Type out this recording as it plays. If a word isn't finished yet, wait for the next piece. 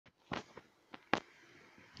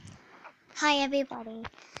Hi everybody.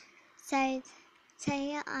 So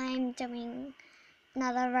today I'm doing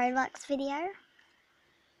another Roblox video.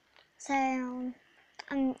 So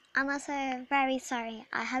I'm also very sorry.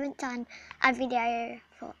 I haven't done a video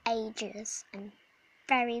for ages. I'm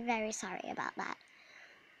very sorry about that.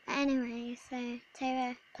 But anyway, so today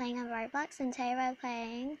we're playing on Roblox and today we're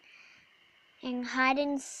playing in Hide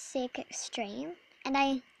and Seek Extreme. And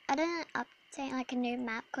I don't update like a new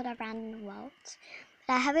map called Around the World.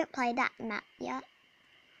 But I haven't played that map yet.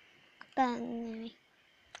 But anyway,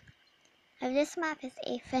 this map is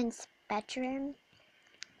Ethan's bedroom.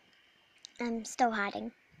 I'm still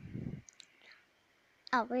hiding.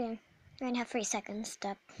 Oh, we only have 3 seconds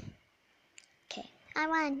to. Okay, I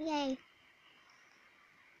won! Yay!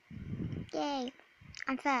 Yay!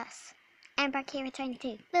 I'm first. Amber Kira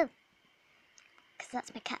 22. Woo! Because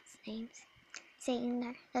that's my cat's name. See,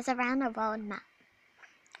 there's a round the world map.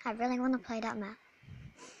 I really want to play that map.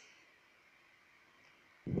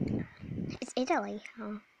 It's Italy.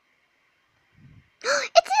 Oh.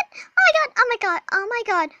 It's it! Oh my god! Oh my god! Oh my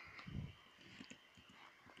god!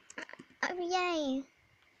 Oh, yay!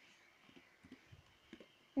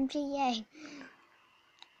 Yay!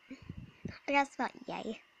 I guess about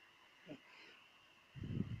yay.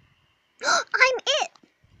 I'm it!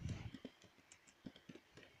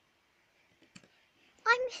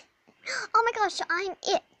 Oh my gosh, I'm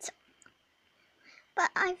it! But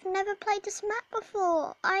I've never played this map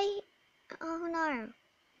before. Oh no.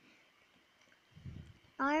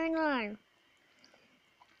 Oh no.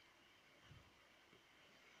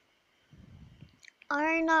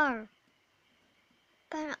 Oh no.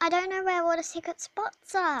 But I don't know where all the secret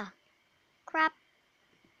spots are. Crap.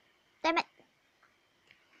 Damn it.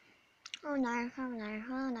 Oh no, oh no,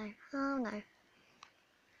 oh no, oh no.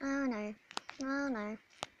 Oh no, oh no.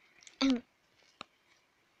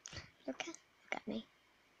 Look at me.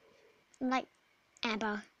 I'm like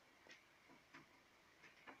Amber.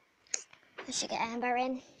 I should get Amber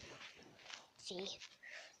in. See.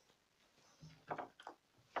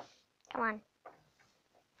 Come on.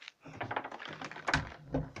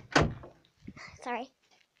 Sorry.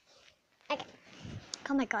 Okay.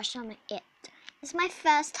 Oh my gosh, I'm it. This is my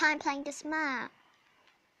first time playing this map.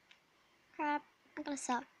 Crap, I'm gonna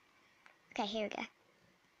suck. Okay, here we go.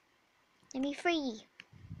 Let me free.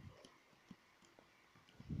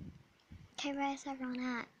 Okay, where's everyone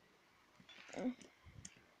at?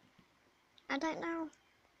 I don't know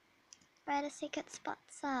where the secret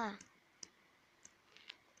spots are.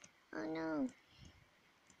 Oh no.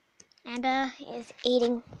 Amber is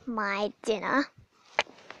eating my dinner.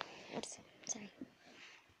 Oops, sorry.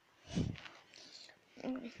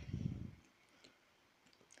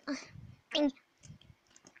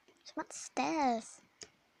 What stairs?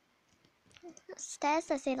 What stairs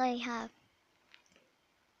does Italy have?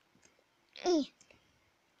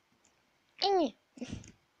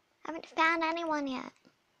 Haven't found anyone yet.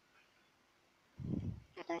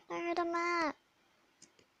 I don't know the map.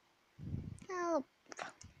 Help.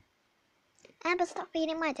 Amber, stop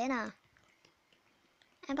eating my dinner.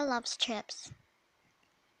 Amber loves chips.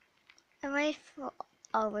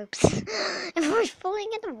 Oh, oops. We're falling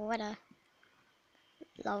in the water.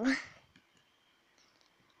 Lol.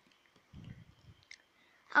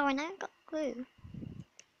 Oh, and I got glue.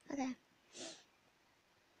 Okay.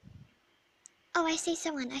 Oh, I see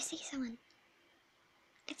someone. I see someone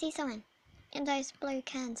in those blue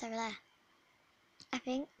cans over there. I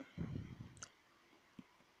think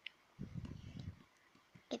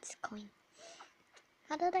it's a coin.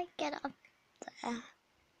 How did I get up there?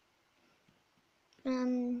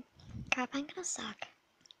 Crap, I'm gonna suck.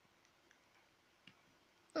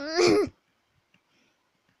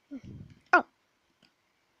 Oh,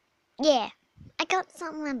 yeah, I got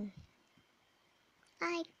someone.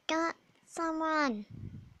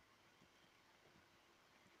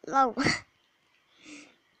 Low.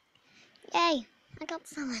 Yay, I got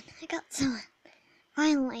someone.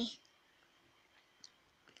 Finally.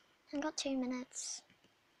 I got 2 minutes.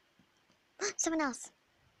 Someone else.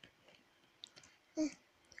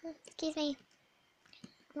 Excuse me.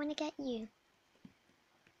 I want to get you.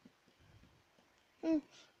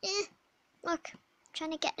 Look, I'm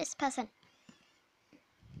trying to get this person.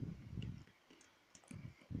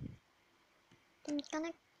 I'm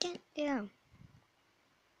gonna get you.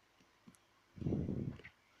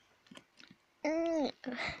 I'm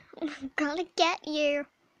gonna get you.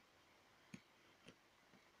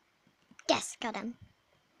 Yes, got him.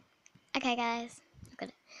 Okay, guys.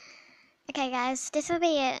 This will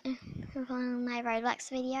be it for my Roblox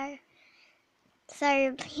video.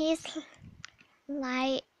 So please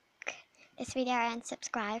like this video and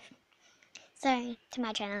subscribe. So to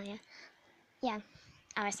my channel, yeah. yeah,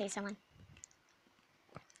 I will see someone.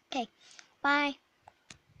 Okay, bye.